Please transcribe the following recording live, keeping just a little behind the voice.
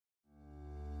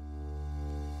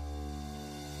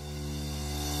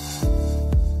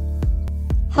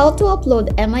How to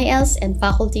upload MIS and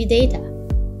faculty data.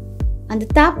 On the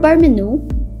top bar menu,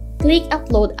 click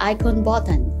Upload icon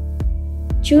button.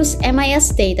 Choose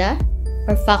MIS data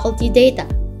or faculty data.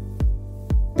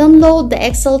 Download the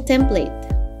Excel template.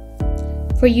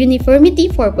 For uniformity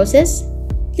purposes,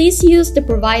 please use the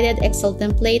provided Excel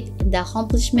template in the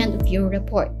accomplishment of your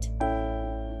report.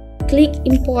 Click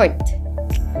Import.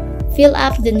 Fill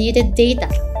up the needed data.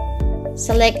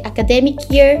 Select academic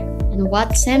year and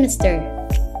what semester.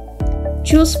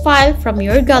 Choose File from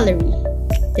your gallery,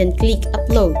 then click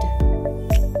Upload.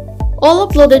 All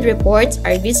uploaded reports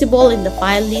are visible in the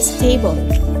file list table.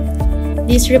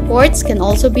 These reports can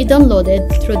also be downloaded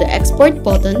through the Export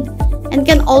button and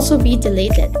can also be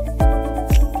deleted.